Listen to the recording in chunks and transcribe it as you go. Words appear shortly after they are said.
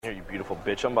Here, you beautiful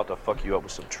bitch. I'm about to fuck you up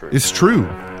with some truth. It's true.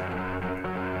 Man.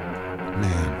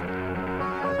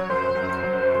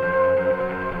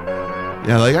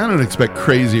 Yeah, like I don't expect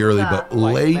crazy early, but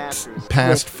late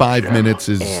past 5 minutes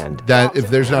is that if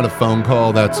there's not a phone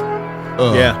call, that's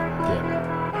Yeah.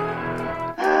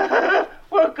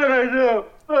 What can I do?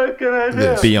 What can I do?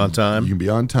 This. Be on time. You can be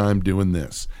on time doing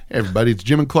this. Hey, everybody, it's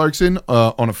Jim and Clarkson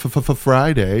on a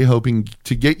Friday, hoping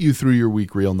to get you through your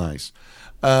week real nice.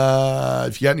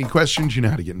 If you got any questions, you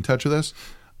know how to get in touch with us.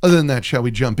 Other than that, shall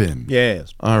we jump in?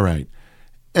 Yes. All right.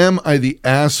 Am I the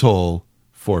asshole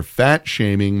for fat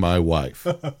shaming my wife?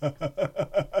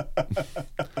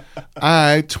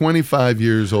 I, 25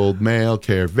 years old male,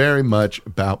 care very much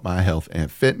about my health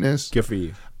and fitness. Good for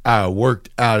you. I work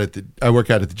out at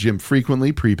the gym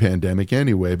frequently, pre-pandemic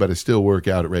anyway, but I still work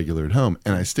out at regular at home,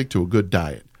 and I stick to a good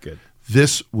diet. Good.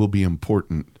 This will be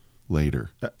important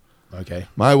later. Okay.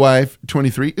 My wife,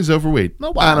 23, is overweight.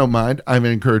 Oh, wow. I don't mind. I've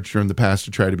encouraged her in the past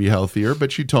to try to be healthier,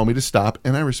 but she told me to stop,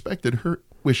 and I respected her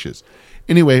wishes.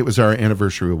 Anyway, it was our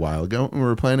anniversary a while ago, and we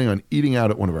were planning on eating out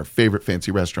at one of our favorite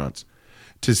fancy restaurants.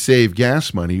 To save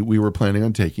gas money, we were planning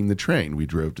on taking the train. We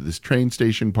drove to this train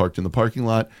station, parked in the parking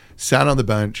lot, sat on the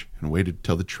bench, and waited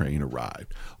till the train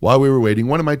arrived. While we were waiting,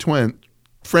 one of my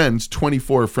friends,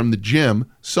 24, from the gym,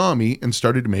 saw me and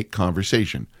started to make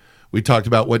conversation. We talked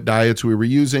about what diets we were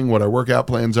using, what our workout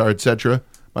plans are, etc.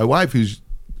 My wife,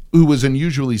 who was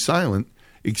unusually silent,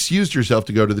 excused herself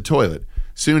to go to the toilet.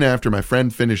 Soon after, my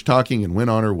friend finished talking and went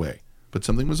on her way. But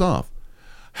something was off.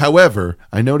 However,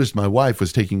 I noticed my wife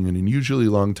was taking an unusually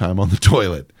long time on the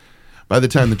toilet. By the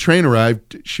time the train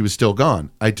arrived, she was still gone.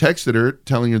 I texted her,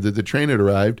 telling her that the train had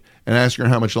arrived, and asked her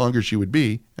how much longer she would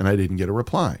be, and I didn't get a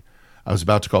reply. I was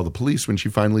about to call the police when she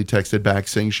finally texted back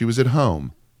saying she was at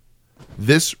home.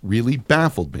 This really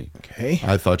baffled me. Okay.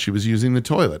 I thought she was using the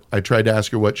toilet. I tried to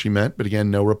ask her what she meant, but again,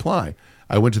 no reply.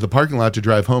 I went to the parking lot to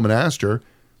drive home and asked her.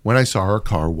 When I saw her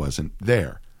car wasn't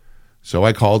there. So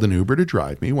I called an Uber to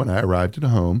drive me. When I arrived at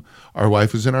home, our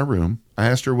wife was in our room. I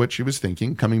asked her what she was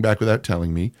thinking, coming back without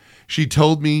telling me. She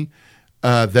told me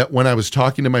that when I was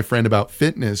talking to my friend about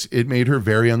fitness, it made her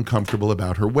very uncomfortable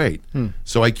about her weight.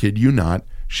 So I kid you not,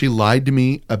 she lied to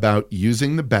me about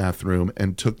using the bathroom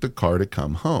and took the car to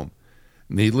come home.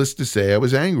 Needless to say, I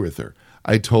was angry with her.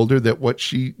 I told her that what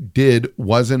she did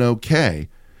wasn't okay,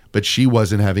 but she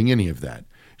wasn't having any of that.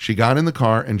 She got in the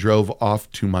car and drove off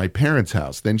to my parents'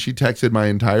 house. Then she texted my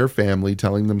entire family,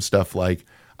 telling them stuff like,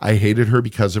 I hated her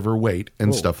because of her weight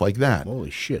and stuff like that.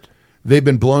 Holy shit. They've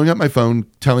been blowing up my phone,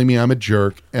 telling me I'm a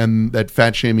jerk and that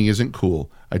fat shaming isn't cool.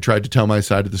 I tried to tell my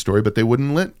side of the story, but they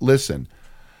wouldn't listen.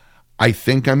 I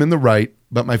think I'm in the right,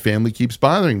 but my family keeps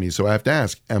bothering me, so I have to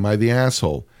ask, am I the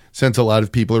asshole? Since a lot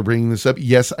of people are bringing this up,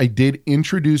 yes, I did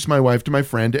introduce my wife to my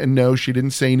friend, and no, she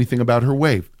didn't say anything about her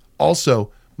weight.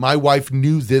 Also, my wife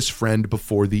knew this friend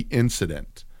before the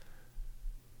incident.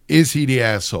 Is he the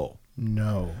asshole?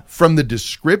 No. From the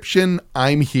description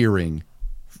I'm hearing,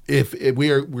 if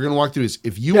we're going to walk through this,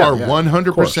 if you are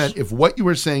 100%, if what you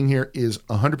are saying here is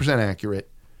 100%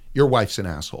 accurate, your wife's an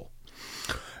asshole.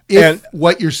 If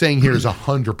what you're saying here is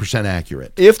 100%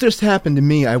 accurate. If this happened to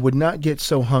me, I would not get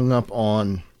so hung up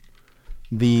on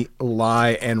the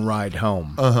lie and ride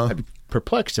home. I'd be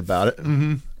perplexed about it.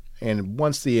 Mm-hmm. And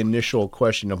once the initial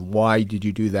question of why did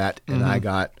you do that, and I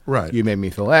got, you made me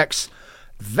feel X,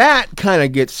 that kind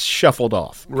of gets shuffled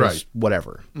off. Right.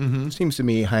 Whatever. Seems to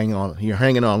me you're hanging on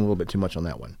a little bit too much on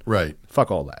that one. Right. Fuck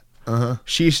all that.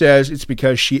 She says it's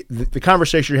because the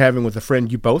conversation you're having with a friend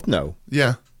you both know.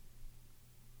 Yeah.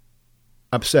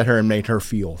 Upset her and made her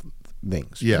feel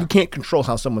things. Yeah. You can't control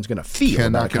how someone's going to feel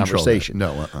about a conversation.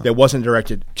 That wasn't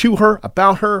directed to her,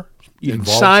 about her. You can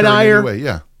side-eye her. Anyway,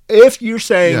 yeah. If you're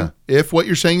saying... If what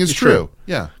you're saying is true.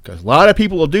 Yeah. Because a lot of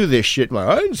people will do this shit like,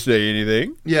 I didn't say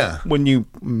anything. Yeah. When you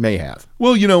may have.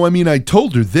 Well, I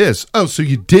told her this. Oh, so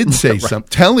you did say something.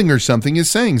 Telling her something is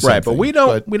saying something. Right, but we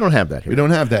don't have that here. We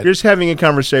don't have that. You're just having a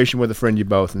conversation with a friend you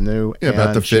both knew. Yeah,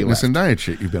 about the fitness and diet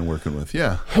shit you've been working with.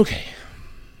 Yeah. Okay.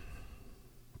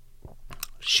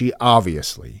 She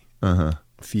obviously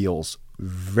feels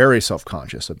very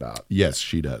self-conscious about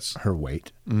she does. her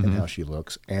weight and how she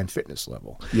looks and fitness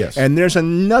level. Yes. And there's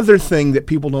another thing that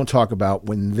people don't talk about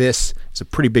when this is a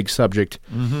pretty big subject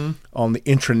on the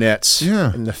intranets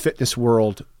in the fitness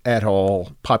world at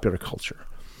all, popular culture.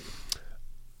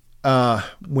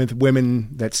 With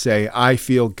women that say, I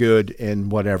feel good in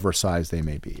whatever size they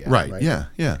may be. Right. Yeah.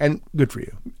 Yeah. And good for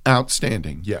you.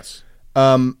 Outstanding. Yes.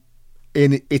 And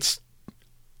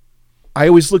I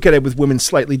always look at it with women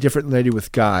slightly different than I do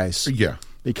with guys. Yeah.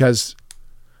 Because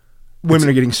women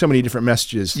are getting so many different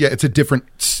messages. Yeah, it's a different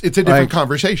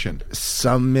conversation.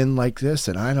 Some men like this,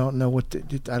 and I don't know what to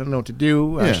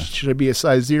do. Yeah. Should I be a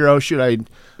size 0? Should I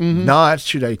not?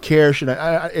 Should I care? Should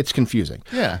I? It's confusing.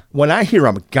 Yeah. When I hear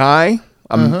a guy,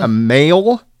 a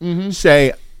male,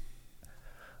 say,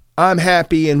 "I'm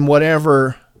happy in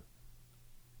whatever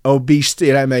obese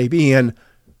state I may be in,"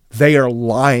 they are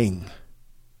lying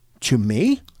to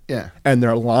me. Yeah. And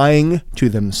they're lying to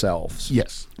themselves.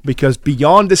 Yes. Because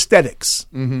beyond aesthetics,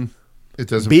 It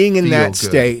doesn't being in feel that good.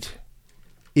 state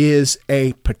is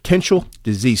a potential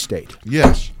disease state.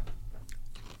 Yes.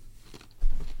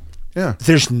 Yeah.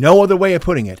 There's no other way of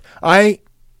putting it. I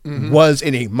was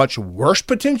in a much worse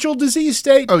potential disease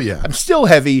state. Oh, yeah. I'm still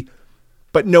heavy,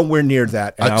 but nowhere near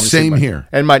that. And obviously same here.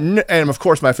 And of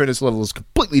course my fitness level is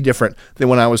completely different than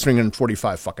when I was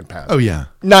 345 fucking pounds. Oh, yeah.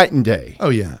 Night and day. Oh,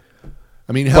 yeah.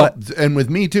 I mean, and with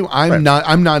me too, I'm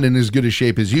not in as good a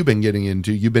shape as you've been getting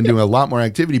into. You've been doing a lot more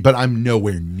activity, but I'm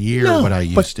nowhere near what I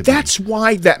used to be. That's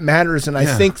why that matters, and I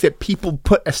think that people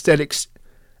put aesthetics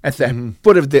at the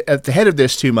foot of at the head of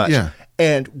this too much,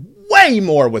 and way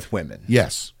more with women.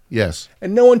 Yes, yes,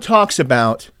 and no one talks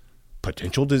about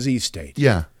potential disease state.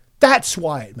 yeah, that's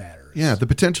why it matters. yeah. The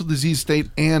potential disease state,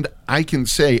 and I can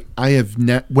say I have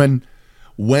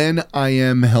when I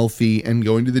am healthy and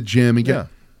going to the gym again.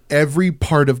 Every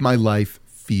part of my life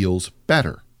feels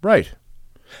better. Right.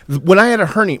 When I had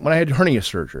hernia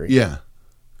surgery,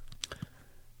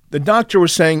 the doctor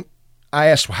was saying, I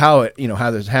asked how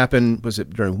this happened. Was it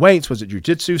during weights? Was it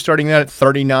jiu-jitsu starting that at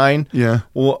 39? Yeah.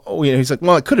 Well, he's like,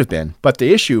 well, it could have been, but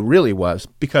the issue really was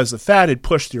because the fat had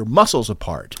pushed your muscles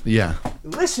apart. Yeah.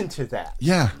 Listen to that.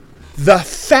 Yeah. The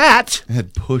fat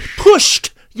had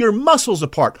pushed your muscles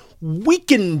apart,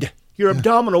 weakened your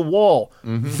abdominal wall.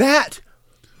 That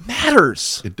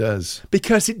matters. It does.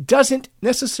 Because it doesn't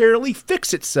necessarily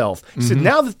fix itself. So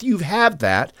now that you have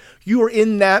that, you are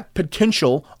in that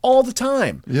potential all the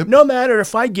time. Yep. No matter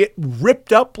if I get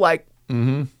ripped up like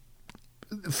Joe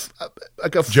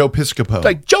Piscopo.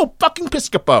 Like Joe fucking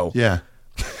Piscopo. Yeah.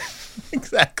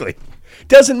 Exactly.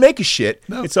 Doesn't make a shit.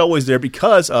 No. It's always there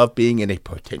because of being in a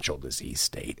potential disease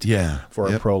state. Yeah.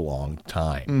 For a prolonged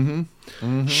time.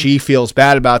 She feels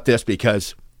bad about this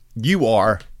because you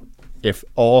are, if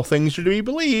all things are to be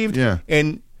believed,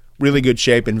 in really good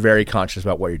shape and very conscious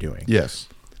about what you're doing. Yes.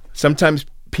 Sometimes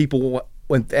people,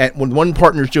 when one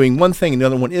partner's doing one thing and the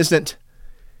other one isn't,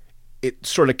 it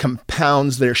sort of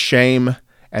compounds their shame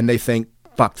and they think,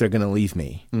 fuck, they're going to leave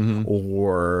me.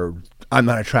 Or I'm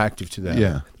not attractive to them.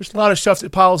 Yeah. There's a lot of stuff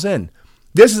that piles in.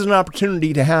 This is an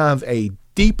opportunity to have a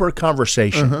deeper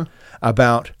conversation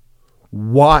about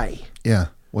why. Yeah.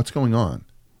 What's going on?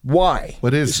 Why?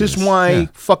 What is this? This is why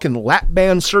fucking lap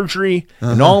band surgery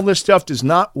and all this stuff does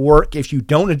not work if you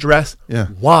don't address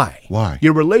why. Why?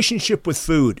 Your relationship with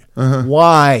food.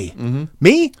 Why?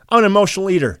 Me? I'm an emotional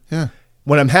eater. Yeah.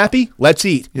 When I'm happy, let's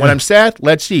eat. When I'm sad,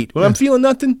 let's eat. When I'm feeling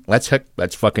nothing, let's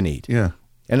fucking eat. Yeah.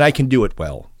 And I can do it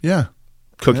well. Yeah.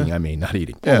 Cooking, I mean, not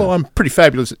eating. Yeah. Although I'm pretty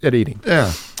fabulous at eating.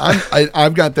 Yeah.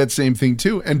 I've got that same thing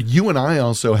too. And you and I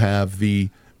also have the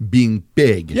being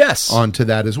big onto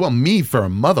that as well. Me for a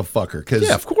motherfucker. Cause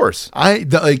of course.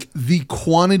 The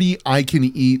quantity I can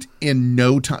eat in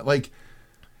no time, like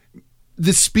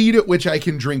the speed at which I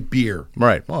can drink beer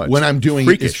when I'm doing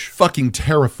it is fucking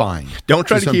terrifying. Don't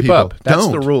try to keep up. That's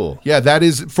the rule. Yeah, that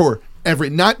is for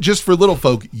not just for little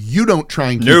folk. You don't try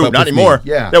and keep up with not anymore.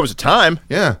 Me. Yeah. There was a time.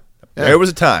 Yeah. There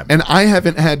was a time. And I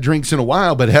haven't had drinks in a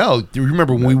while, but hell, do you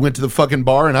remember when we went to the fucking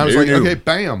bar and I was okay,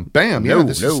 bam, bam. Yeah,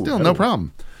 this is still no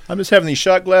problem. I'm just having these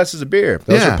shot glasses of beer.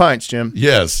 Those are pints, Jim.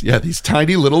 Yes. Yeah, these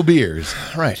tiny little beers.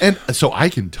 Right. And so I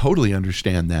can totally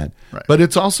understand that. Right. But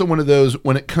it's also one of those,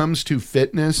 when it comes to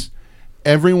fitness,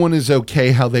 everyone is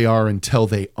okay how they are until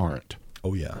they aren't.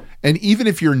 Oh, yeah. And even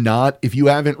if you're not, if you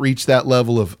haven't reached that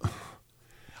level of,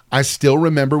 I still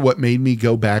remember what made me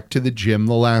go back to the gym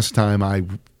the last time I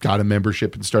got a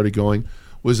membership and started going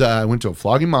was I went to a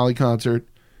Flogging Molly concert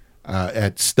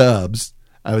at Stubbs.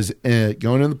 I was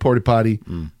going in the porta potty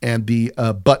and the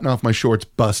button off my shorts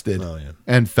busted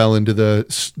and fell into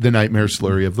the nightmare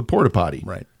slurry of the porta potty.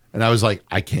 Right. And I was like,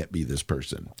 I can't be this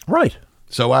person. Right.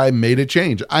 So I made a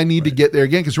change. I need to get there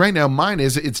again because right now mine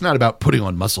is, it's not about putting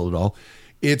on muscle at all.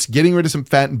 It's getting rid of some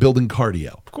fat and building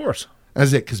cardio. Of course.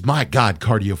 That's it. Because my God,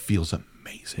 cardio feels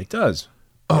amazing. It does.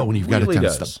 Oh, when you've got it done,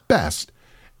 it's the best.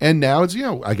 And now it's,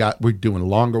 we're doing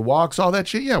longer walks, all that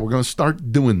shit. Yeah, we're going to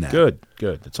start doing that. Good.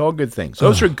 It's all good things.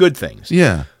 Those are good things.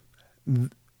 Yeah.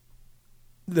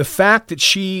 The fact that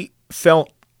she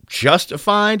felt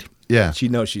justified. Yeah. She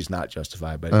knows she's not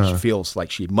justified, but she feels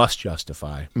like she must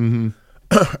justify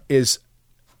is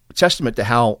a testament to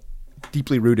how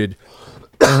deeply rooted,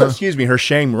 excuse me, her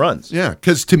shame runs. Yeah,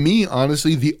 because to me,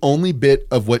 honestly, the only bit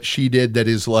of what she did that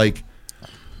is like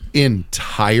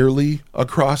entirely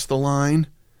across the line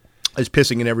is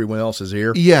pissing in everyone else's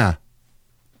ear.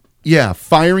 Yeah,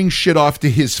 firing shit off to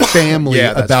his family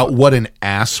about fun. What an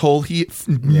asshole he.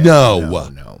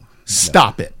 No.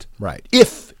 Stop it. Right.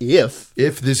 If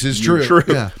this is true.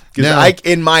 Yeah. Because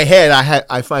in my head,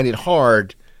 I find it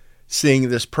hard seeing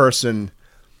this person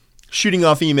shooting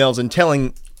off emails and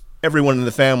telling everyone in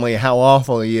the family how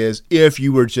awful he is. If it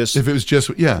was just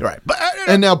right. But,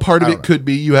 and now part of it could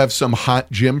be you have some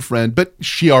hot gym friend, but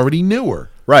she already knew her.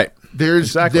 Right. There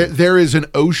is an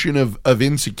ocean of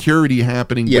insecurity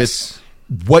happening with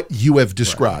what you have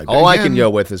described. Right. All I can go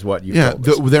with is what you told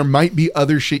us. There might be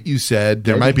other shit you said.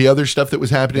 There might be other stuff that was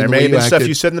happening. There may have been stuff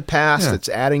you said in the past that's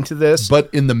adding to this. But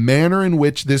in the manner in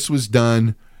which this was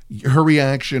done, her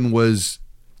reaction was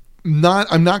not,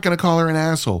 I'm not going to call her an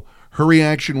asshole. Her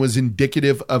reaction was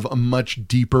indicative of a much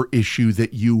deeper issue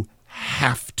that you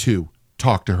have to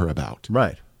talk to her about.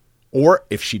 Right. Or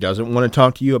if she doesn't want to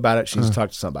talk to you about it, she needs to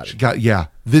talk to somebody.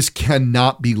 This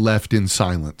cannot be left in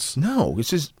silence. No,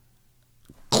 this is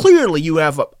clearly you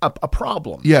have a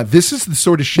problem. Yeah, this is the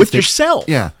sort of shit with yourself.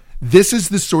 Yeah, this is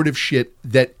the sort of shit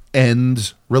that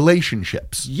ends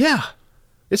relationships. Yeah,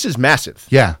 this is massive.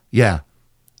 Yeah.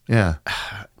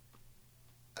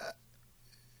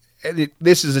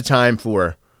 This is a time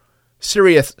for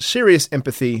serious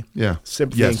empathy,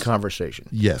 sympathy, and conversation.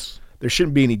 Yes. There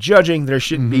shouldn't be any judging. There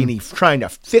shouldn't be any trying to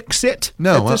fix it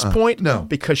at this point. No.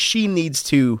 Because she needs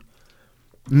to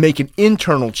make an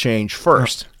internal change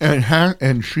first.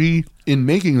 And she, in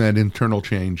making that internal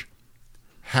change,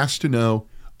 has to know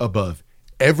above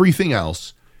everything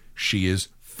else, she is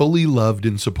fully loved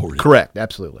and supported. Correct.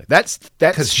 Absolutely. That's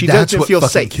she that's doesn't what feel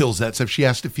fucking safe. kills that stuff. She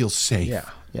has to feel safe.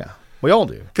 Yeah. We all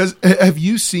do. Because have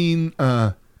you seen...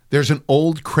 there's an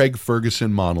old Craig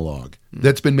Ferguson monologue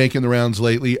that's been making the rounds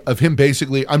lately of him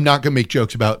basically, I'm not going to make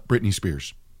jokes about Britney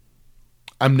Spears.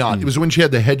 I'm not. It was when she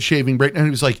had the head shaving breakdown.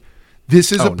 He was like,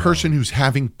 this is a person who's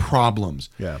having problems.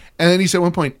 Yeah. And then he said at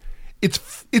one point,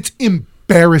 it's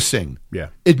embarrassing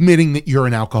admitting that you're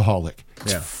an alcoholic.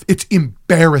 It's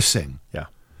embarrassing. Yeah.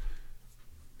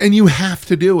 And you have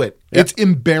to do it. Yep. It's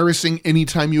embarrassing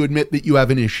anytime you admit that you have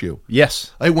an issue.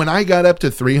 Yes. Like when I got up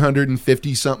to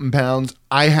 350 something pounds,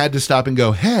 I had to stop and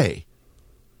go, hey,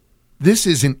 this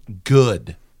isn't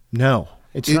good. No,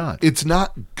 it's not. It's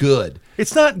not good.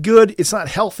 It's not good. It's not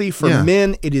healthy for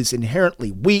men. It is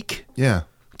inherently weak. Yeah.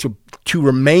 To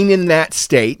remain in that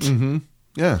state. Mm-hmm.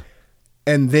 Yeah.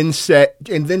 And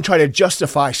then try to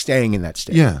justify staying in that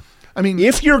state. Yeah. I mean,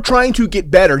 if you're trying to get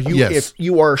better, if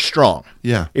you are strong.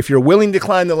 Yeah. If you're willing to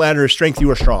climb the ladder of strength, you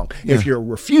are strong. Yeah. If you're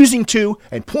refusing to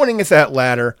and pointing at that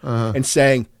ladder and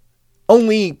saying,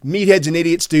 only meatheads and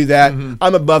idiots do that,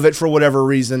 I'm above it for whatever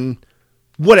reason,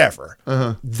 whatever.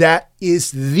 That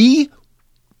is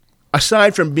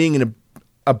aside from being an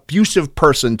abusive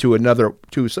person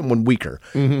to someone weaker,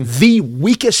 the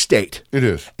weakest state it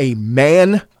is a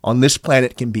man on this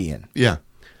planet can be in. Yeah.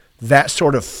 That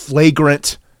sort of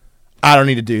flagrant, I don't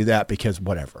need to do that because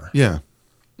whatever. Yeah.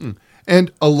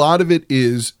 And a lot of it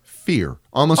is fear.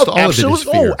 Almost all of it is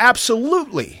fear. Oh,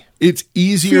 absolutely. It's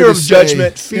easier fear to of say,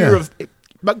 judgment, fear of...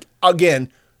 But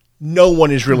again, no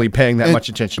one is really paying that much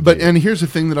attention to you. And here's the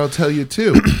thing that I'll tell you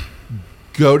too.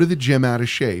 Go to the gym out of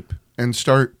shape and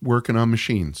start working on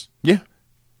machines. Yeah.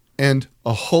 And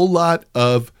a whole lot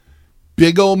of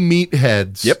big old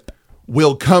meatheads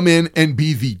will come in and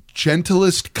be the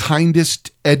gentlest,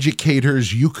 kindest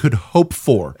educators you could hope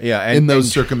for in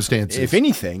those circumstances. If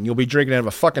anything, you'll be drinking out of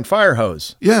a fucking fire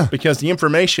hose. Yeah. Because the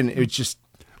information, it's just...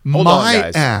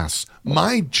 My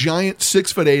giant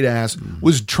 6'8" ass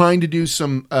was trying to do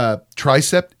some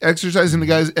tricep exercise, and the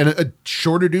guys and a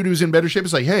shorter dude who's in better shape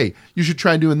is like, "Hey, you should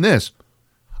try doing this."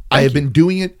 I have been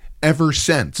doing it ever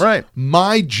since. Right.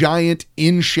 My giant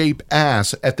in shape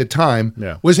ass at the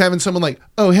time was having someone like,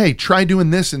 "Oh, hey, try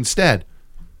doing this instead."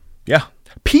 Yeah.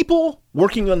 People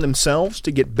working on themselves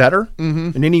to get better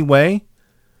in any way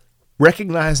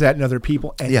recognize that in other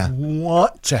people and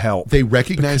want to help. They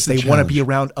recognize they want to be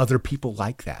around other people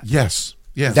like that. Yes.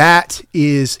 Yes. That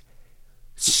is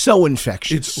so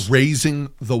infectious. It's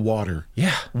raising the water.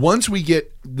 Yeah. Once we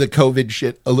get the COVID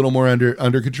shit a little more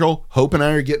under control, Hope and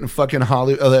I are getting fucking a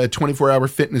 24-hour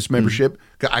fitness membership.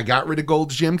 I got rid of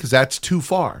Gold's Gym because that's too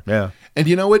far. Yeah. And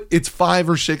you know what? It's 5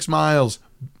 or 6 miles,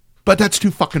 but that's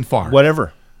too fucking far.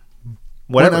 Whatever.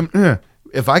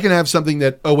 If I can have something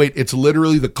that, it's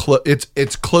literally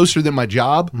it's closer than my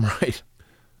job. Right.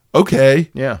 Okay.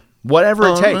 Yeah. Whatever it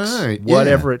All takes. right,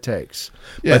 Whatever it takes.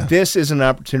 Yeah. But this is an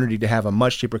opportunity to have a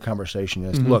much deeper conversation.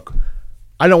 Look,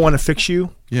 I don't want to fix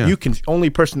you. Yeah. You can. Only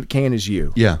person that can is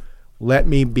you. Yeah. Let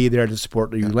me be there to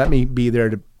support you. Let me be there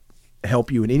to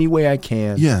help you in any way I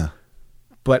can. Yeah.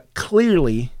 But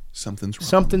clearly,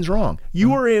 Something's wrong.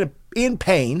 You are in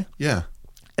pain, Yeah.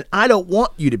 and I don't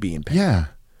want you to be in pain. Yeah.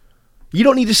 You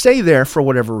don't need to stay there for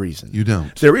whatever reason. You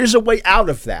don't. There is a way out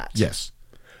of that. Yes.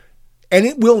 And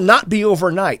it will not be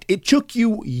overnight. It took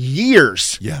you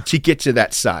years to get to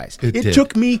that size. It did.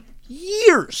 Took me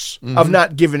years of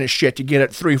not giving a shit to get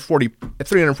at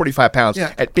 345 pounds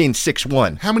at being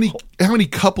 6'1". How many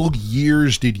couple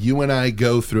years did you and I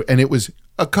go through? And it was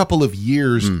a couple of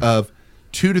years of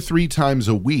 2 to 3 times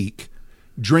a week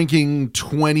drinking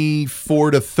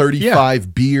 24 to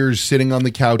 35 beers, sitting on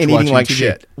the couch and watching eating like TV.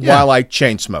 shit Yeah. while I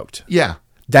chain smoked. Yeah.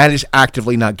 That is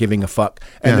actively not giving a fuck.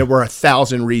 And Yeah. there were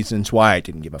 1,000 reasons why I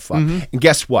didn't give a fuck. And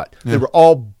guess what? They were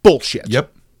all bullshit.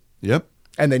 Yep.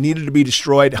 And they needed to be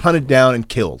destroyed, hunted down, and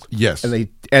killed. Yes.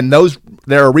 And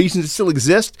there are reasons that still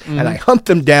exist, and I hunt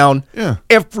them down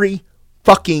every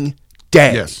fucking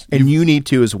day. Yes. And you need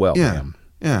to as well, Yeah. ma'am.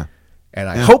 Yeah. And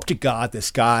I hope to God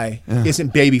this guy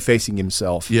isn't baby facing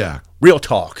himself. Yeah. Real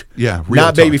talk. Yeah, real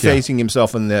Not talk, baby facing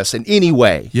himself in this in any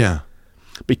way. Yeah.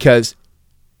 Because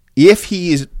if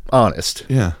he is honest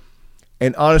Yeah.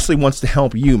 and honestly wants to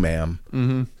help you, ma'am,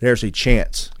 there's a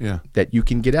chance that you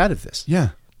can get out of this. Yeah.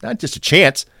 Not just a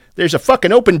chance. There's a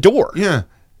fucking open door. Yeah.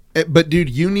 But dude,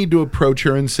 you need to approach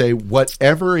her and say,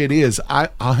 whatever it is,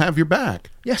 I'll have your back.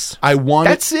 Yes. I want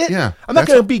That's it. Yeah. I'm not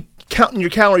going to be counting your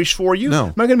calories for you. No.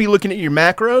 I'm not going to be looking at your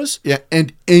macros. Yeah,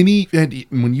 and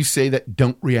when you say that,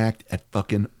 don't react at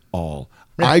fucking all.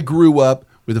 Right. I grew up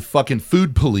with a fucking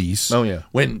food police. Oh, yeah.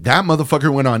 When that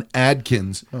motherfucker went on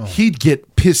Adkins, he'd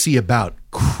get pissy about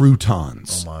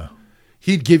croutons. Oh, my.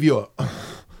 He'd give you a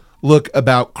look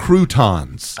about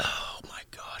croutons. Oh, my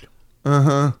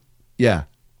God. Yeah.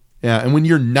 Yeah, and when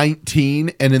you're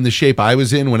 19 and in the shape I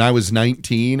was in when I was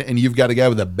 19, and you've got a guy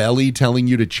with a belly telling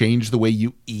you to change the way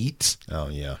you eat. Oh,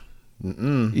 yeah.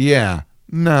 Yeah.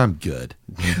 No, I'm good.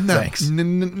 No, Thanks.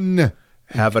 No.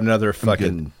 Have another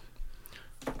fucking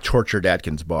tortured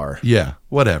Atkins bar. Yeah,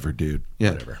 whatever, dude.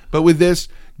 Yeah. Whatever. But with this,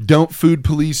 don't food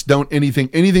police, don't anything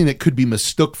that could be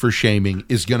mistook for shaming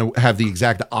is going to have the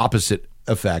exact opposite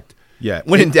effect. Yeah.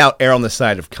 When in doubt, err on the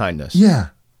side of kindness. Yeah.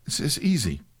 It's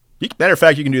easy. Matter of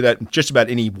fact, you can do that in just about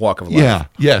any walk of life. Yeah,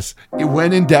 yes.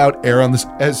 When in doubt, err on this.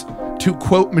 As to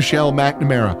quote Michelle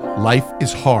McNamara, life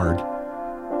is hard.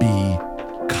 Be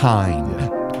kind.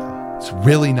 Yeah. It's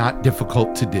really not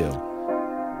difficult to do.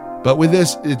 But with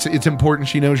this, it's important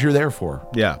she knows you're there for her.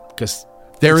 Yeah, because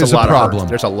there is a problem.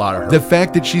 There's a lot of her. The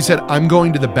fact that she said, I'm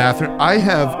going to the bathroom. I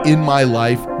have in my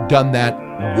life done that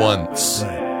once.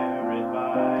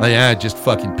 Like, I just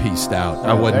fucking peaced out.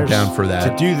 I wasn't down for that.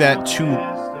 To do that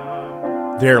to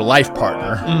their life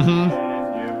partner.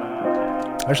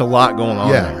 There's a lot going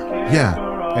on there.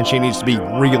 Yeah. And she needs to be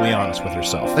really honest with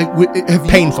herself. Like,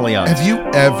 painfully honest. Have you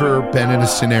ever been in a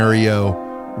scenario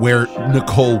where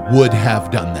Nicole would have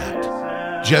done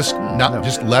that? Just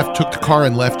took the car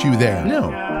and left you there? No.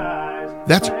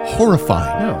 That's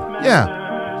horrifying. No.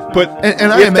 Yeah. But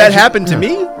and if that happened to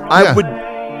me, I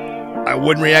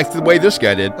wouldn't react the way this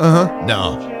guy did.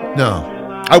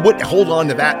 No. I wouldn't hold on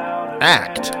to that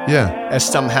act. Yeah. As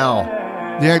somehow.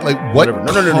 The act like what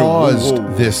caused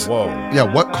Whoa. this? Whoa. Yeah.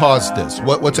 What caused this?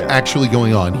 What's actually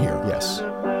going on here? Yes.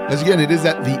 As again, it is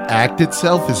that the act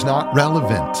itself is not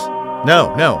relevant.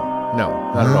 No,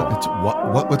 not at all.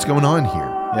 It's what's going on here.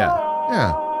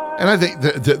 Yeah. And I think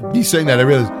me saying that, I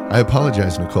realized, I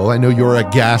apologize, Nicole. I know you're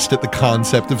aghast at the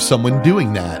concept of someone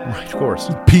doing that. Right, of course.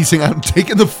 Piecing out and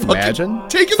taking the fucking... Imagine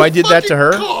taking if the I did that to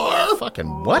her. Car.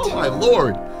 Fucking what? Oh, my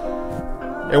Lord.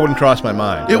 It wouldn't cross my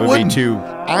mind. It would wouldn't. be too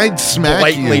I'd smack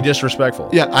blatantly you. disrespectful.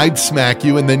 Yeah, I'd smack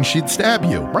you and then she'd stab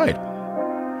you. Right.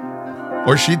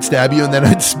 Or she'd stab you and then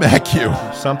I'd smack you.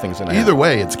 Something's going to Either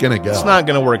way, it's going to go. It's not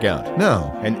going to work out.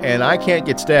 No. And I can't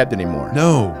get stabbed anymore.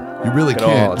 No, you really Look at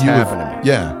can't. all that's happened to me.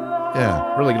 Yeah.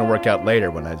 Really going to work out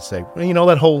later when I'd say, well, you know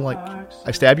that whole, like,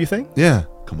 I stab you thing? Yeah.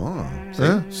 Come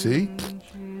on. See?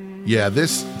 Yeah,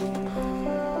 this...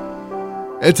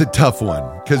 It's a tough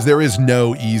one because there is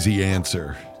no easy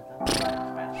answer.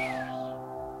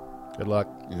 Good luck.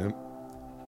 Yep.